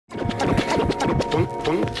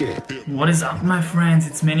What is up, my friends?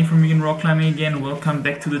 It's Manny from Vegan Rock Climbing again. Welcome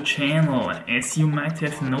back to the channel. As you might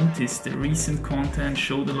have noticed, the recent content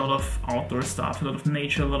showed a lot of outdoor stuff, a lot of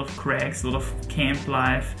nature, a lot of cracks, a lot of camp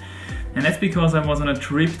life. And that's because I was on a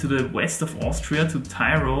trip to the west of Austria, to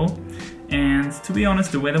Tyrol. And to be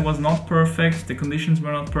honest, the weather was not perfect, the conditions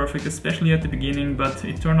were not perfect, especially at the beginning, but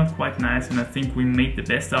it turned out quite nice and I think we made the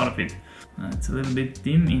best out of it. It's a little bit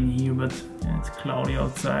dim in here, but it's cloudy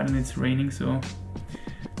outside and it's raining, so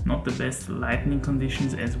not the best lighting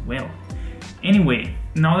conditions as well. Anyway,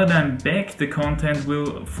 now that I'm back, the content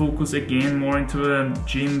will focus again more into a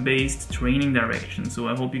gym-based training direction, so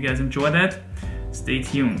I hope you guys enjoy that. Stay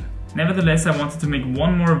tuned. Nevertheless, I wanted to make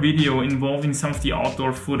one more video involving some of the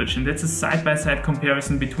outdoor footage, and that's a side-by-side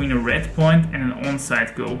comparison between a Redpoint and an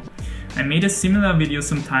Onsight Go. I made a similar video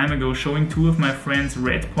some time ago showing two of my friends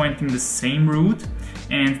Redpointing the same route,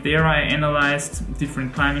 and there I analyzed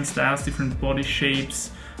different climbing styles, different body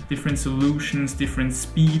shapes, different solutions, different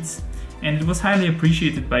speeds, and it was highly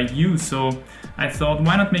appreciated by you, so I thought,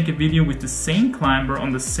 why not make a video with the same climber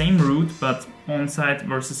on the same route, but Onsight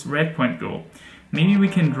versus Redpoint Go. Maybe we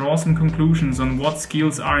can draw some conclusions on what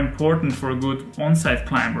skills are important for a good Onsight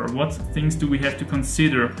climber, what things do we have to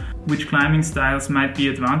consider, which climbing styles might be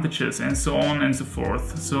advantages, and so on and so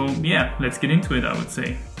forth. So yeah, let's get into it, I would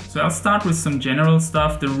say. So I'll start with some general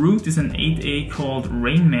stuff. The route is an 8A called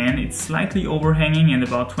Rain Man. It's slightly overhanging and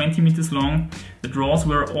about 20 meters long. The draws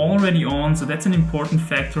were already on, so that's an important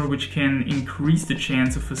factor which can increase the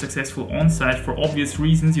chance of a successful Onsight for obvious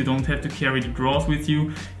reasons. You don't have to carry the draws with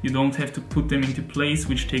you, you don't have to put them into place,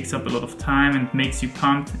 which takes up a lot of time and makes you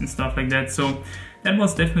pumped and stuff like that. So that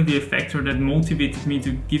was definitely a factor that motivated me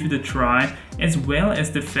to give it a try, as well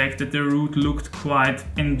as the fact that the route looked quite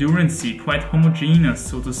endurance-y, quite homogeneous,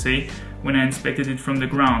 so to say, when I inspected it from the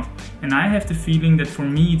ground. And I have the feeling that for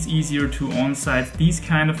me it's easier to Onsight these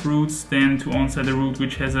kind of routes than to Onsight a route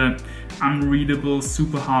which has a unreadable,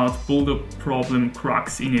 super hard boulder problem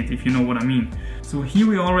crux in it, if you know what I mean. So here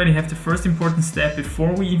we already have the first important step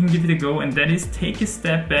before we even give it a go, and that is take a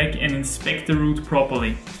step back and inspect the route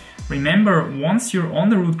properly. Remember, once you're on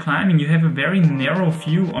the route climbing, you have a very narrow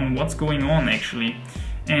view on what's going on actually.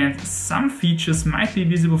 And some features might be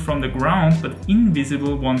visible from the ground, but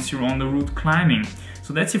invisible once you're on the route climbing.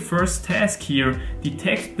 So that's your first task here.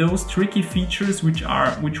 Detect those tricky features which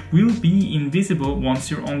will be invisible once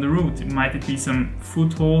you're on the route. It might be some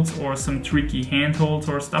footholds or some tricky handholds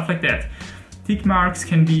or stuff like that. Tick marks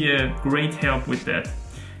can be a great help with that.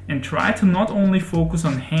 And try to not only focus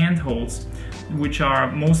on handholds, which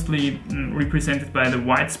are mostly represented by the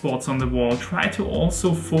white spots on the wall. Try to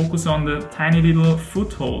also focus on the tiny little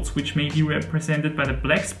footholds, which may be represented by the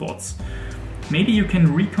black spots. Maybe you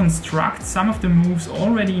can reconstruct some of the moves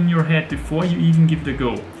already in your head before you even give it a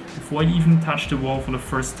go, before you even touch the wall for the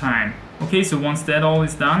first time. Okay, so once that all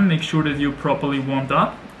is done, make sure that you're properly warmed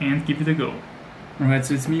up and give it a go. Alright,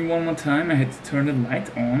 so it's me one more time. I had to turn the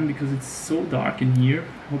light on because it's so dark in here.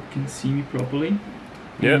 Hope you can see me properly.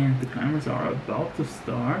 Yep. And the climbers are about to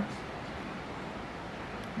start.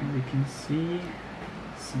 And we can see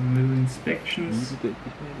some little inspections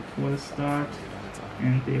before the start.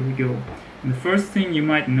 And there we go. And the first thing you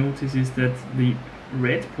might notice is that the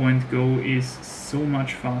Redpoint Go is so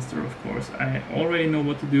much faster, of course. I already know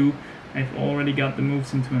what to do. I've already got the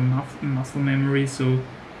moves into a muscle memory, so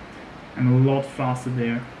I'm a lot faster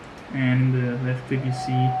there. And the left click, you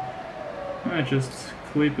see, I just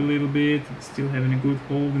clip a little bit, still having a good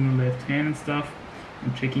hold in the left hand and stuff.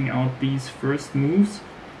 I'm checking out these first moves,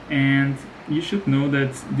 and you should know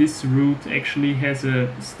that this route actually has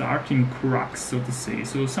a starting crux, so to say.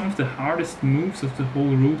 So some of the hardest moves of the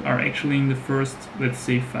whole route are actually in the first, let's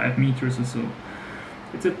say, 5 meters or so.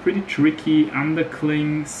 It's a pretty tricky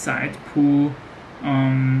undercling, side pull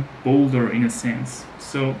boulder in a sense.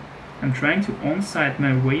 So I'm trying to Onsight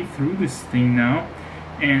my way through this thing now.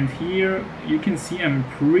 And here you can see I'm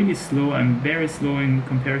pretty slow, I'm very slow in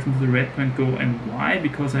comparison to the Redpoint Go. And why?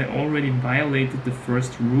 Because I already violated the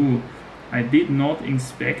first rule. I did not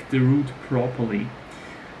inspect the route properly.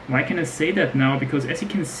 Why can I say that now? Because as you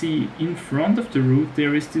can see in front of the route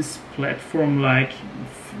there is this platform-like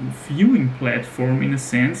viewing platform in a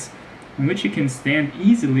sense, on which you can stand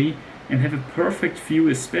easily and have a perfect view,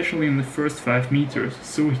 especially in the first 5 meters.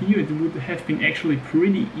 So here it would have been actually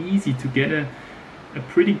pretty easy to get a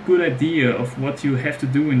pretty good idea of what you have to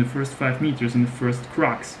do in the first 5 meters, in the first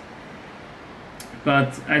crux.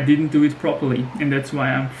 But I didn't do it properly, and that's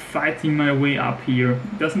why I'm fighting my way up here.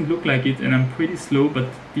 It doesn't look like it, and I'm pretty slow, but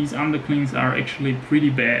these underclings are actually pretty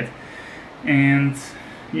bad. And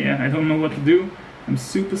yeah, I don't know what to do. I'm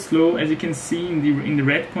super slow. As you can see in the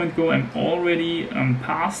Redpoint go, I'm already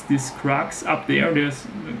past this crux up there. There's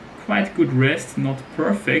quite good rest, not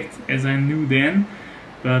perfect as I knew then,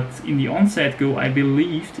 but in the Onsight go I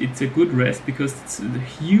believed it's a good rest because the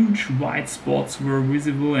huge white spots were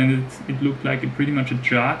visible and it looked like pretty much a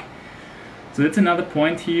jog. So that's another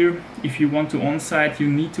point here. If you want to Onsight, you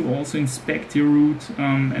need to also inspect your route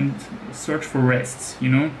and search for rests, you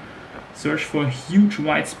know. Search for huge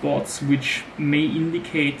white spots which may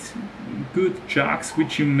indicate good jogs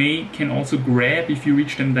which you can also grab if you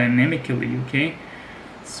reach them dynamically, okay?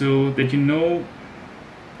 So that you know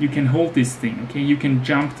you can hold this thing, okay? You can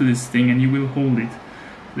jump to this thing and you will hold it.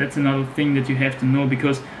 That's another thing that you have to know,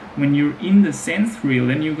 because when you're in the sand thrill,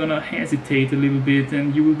 then you're gonna hesitate a little bit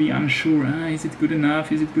and you will be unsure. Is it good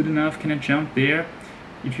enough? Is it good enough? Can I jump there?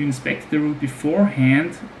 If you inspect the route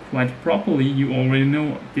beforehand quite properly, you already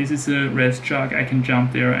know this is a rest jog, I can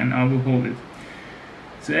jump there and I will hold it.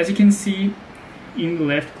 So as you can see in the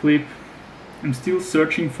left clip, I'm still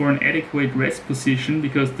searching for an adequate rest position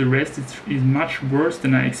because the rest is much worse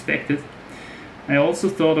than I expected. I also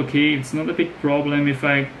thought, okay, it's not a big problem if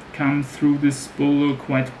I come through this boulder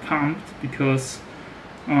quite pumped, because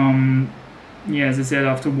yeah, as I said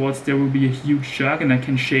afterwards, there will be a huge jog and I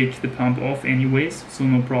can shake the pump off anyways, so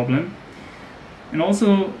no problem. And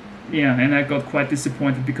also, yeah, and I got quite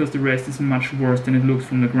disappointed because the rest is much worse than it looked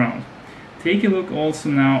from the ground. Take a look also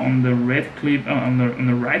now on the red clip, on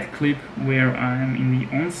the right clip where I'm in the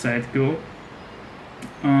Onsight go.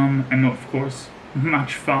 I'm of course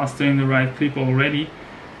much faster in the right clip already,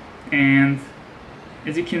 and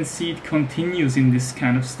as you can see, it continues in this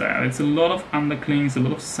kind of style. It's a lot of underclings, a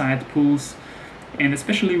lot of side pulls, and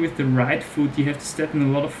especially with the right foot you have to step in a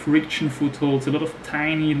lot of friction footholds, a lot of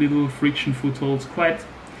tiny little friction footholds, quite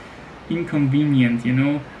inconvenient, you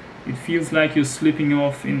know. It feels like you're slipping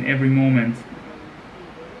off in every moment.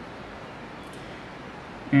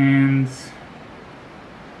 And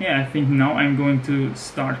yeah, I think now I'm going to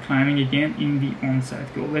start climbing again in the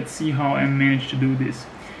Onsight go. Let's see how I managed to do this.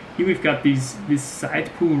 Here we've got this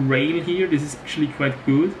side pull rail here. This is actually quite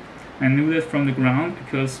good. I knew that from the ground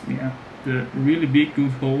because, yeah, the really big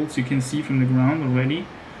good holds you can see from the ground already.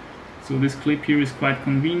 So this clip here is quite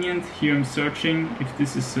convenient. Here I'm searching if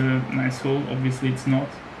this is a nice hold. Obviously it's not.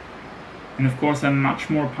 And of course I'm much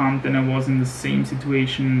more pumped than I was in the same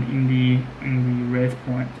situation in the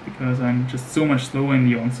Redpoint, because I'm just so much slower in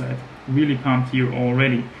the Onsight. Really pumped here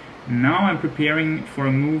already. Now I'm preparing for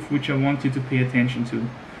a move which I want you to pay attention to.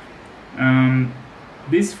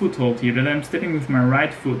 This foothold here that I'm stepping with my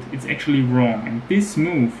right foot, it's actually wrong, and this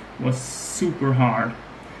move was super hard.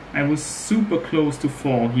 I was super close to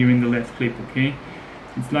fall here in the left clip, okay?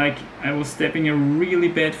 It's like I was stepping a really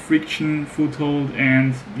bad friction foothold,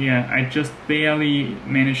 and yeah, I just barely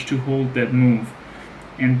managed to hold that move.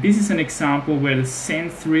 And this is an example where the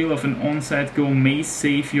sand thrill of an Onsight go may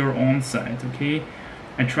save your Onsight, okay?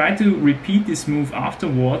 I tried to repeat this move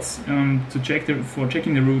afterwards for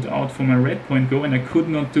checking the route out for my Redpoint go, and I could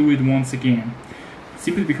not do it once again.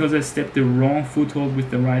 Simply because I stepped the wrong foothold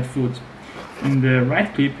with the right foot. In the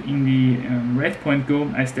right clip, in the Redpoint go,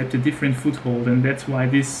 I stepped a different foothold, and that's why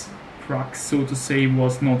this crux, so to say,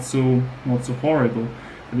 was not so horrible.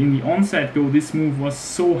 But in the Onsight go, this move was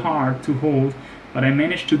so hard to hold, but I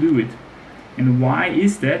managed to do it. And why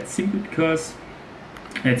is that? Simply because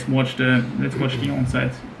let's watch the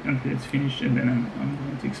Onsight until it's finished, and then I'm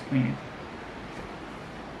going to explain it.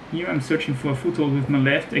 Here I'm searching for a foothold with my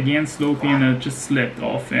left, again slopey, and I just slept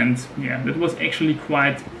off, and yeah, that was actually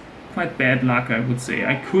quite bad luck, I would say.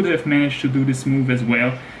 I could have managed to do this move as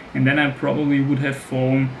well, and then I probably would have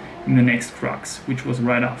fallen in the next crux, which was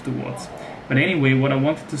right afterwards. But anyway, what I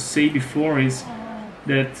wanted to say before is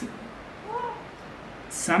that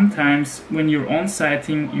sometimes when you're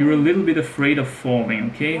Onsighting, you're a little bit afraid of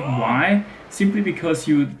falling, okay? Why? Simply because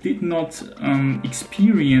you did not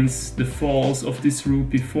experience the falls of this route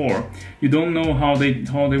before. You don't know how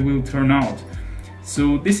they will turn out.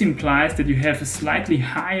 So this implies that you have a slightly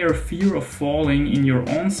higher fear of falling in your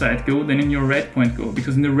Onsight go than in your Redpoint go,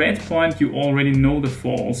 because in the Redpoint you already know the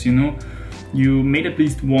falls, you know. You made at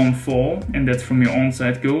least one fall, and that's from your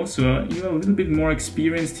Onsight go, so you're a little bit more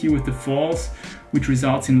experienced here with the falls, which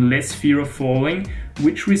results in less fear of falling,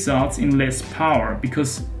 which results in less power,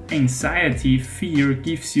 because anxiety, fear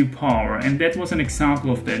gives you power. And that was an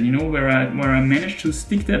example of that, you know, where I managed to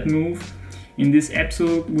stick that move in this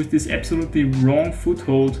with this absolutely wrong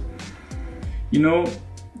foothold. You know,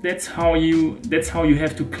 that's how you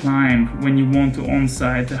have to climb when you want to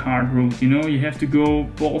Onsight a hard route. You know, you have to go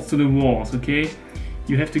balls to the walls, okay?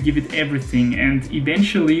 You have to give it everything, and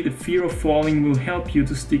eventually the fear of falling will help you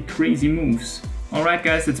to stick crazy moves. Alright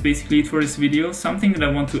guys, that's basically it for this video. Something that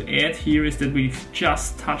I want to add here is that we've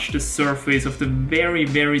just touched the surface of the very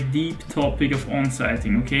deep topic of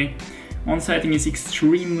onsighting, okay? Onsighting is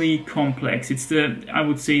extremely complex. It's I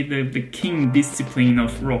would say the king discipline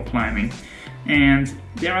of rock climbing. And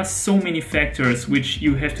there are so many factors which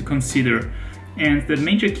you have to consider. And the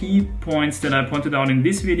major key points that I pointed out in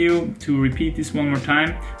this video, to repeat this one more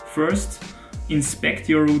time: first, inspect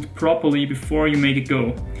your route properly before you make a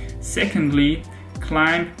go. Secondly,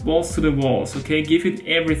 climb balls to the walls, okay? Give it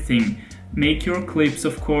everything. Make your clips,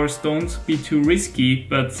 of course, don't be too risky,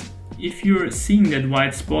 but if you're seeing that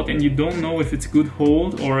white spot and you don't know if it's a good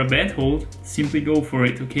hold or a bad hold, simply go for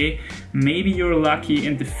it, okay? Maybe you're lucky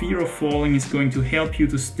and the fear of falling is going to help you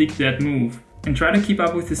to stick that move. And try to keep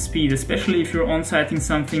up with the speed, especially if you're onsighting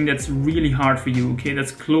something that's really hard for you, okay?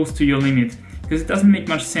 That's close to your limit. Because it doesn't make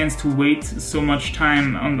much sense to wait so much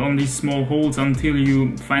time on these small holds until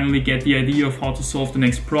you finally get the idea of how to solve the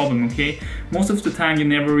next problem, okay? Most of the time you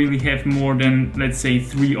never really have more than, let's say,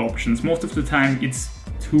 3 options. Most of the time it's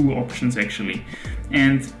 2 options actually.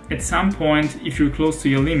 And at some point, if you're close to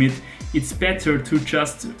your limit, it's better to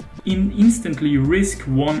just instantly risk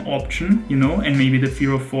one option, you know, and maybe the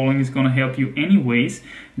fear of falling is gonna help you anyways,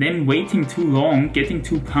 than waiting too long, getting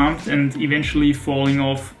too pumped and eventually falling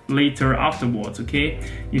off later afterwards, okay?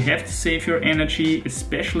 You have to save your energy,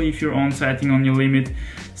 especially if you're onsighting on your limit.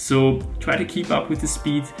 So try to keep up with the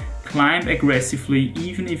speed, climb aggressively,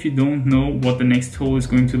 even if you don't know what the next hole is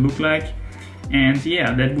going to look like. And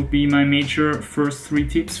yeah, that would be my major first 3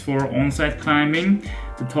 tips for onsight climbing.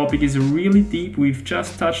 The topic is really deep, we've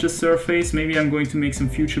just touched the surface. Maybe I'm going to make some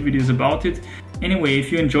future videos about it. Anyway,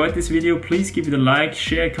 if you enjoyed this video, please give it a like,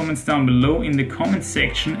 share, comments down below in the comment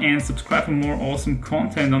section, and subscribe for more awesome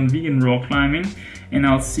content on vegan rock climbing. And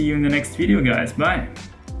I'll see you in the next video, guys. Bye!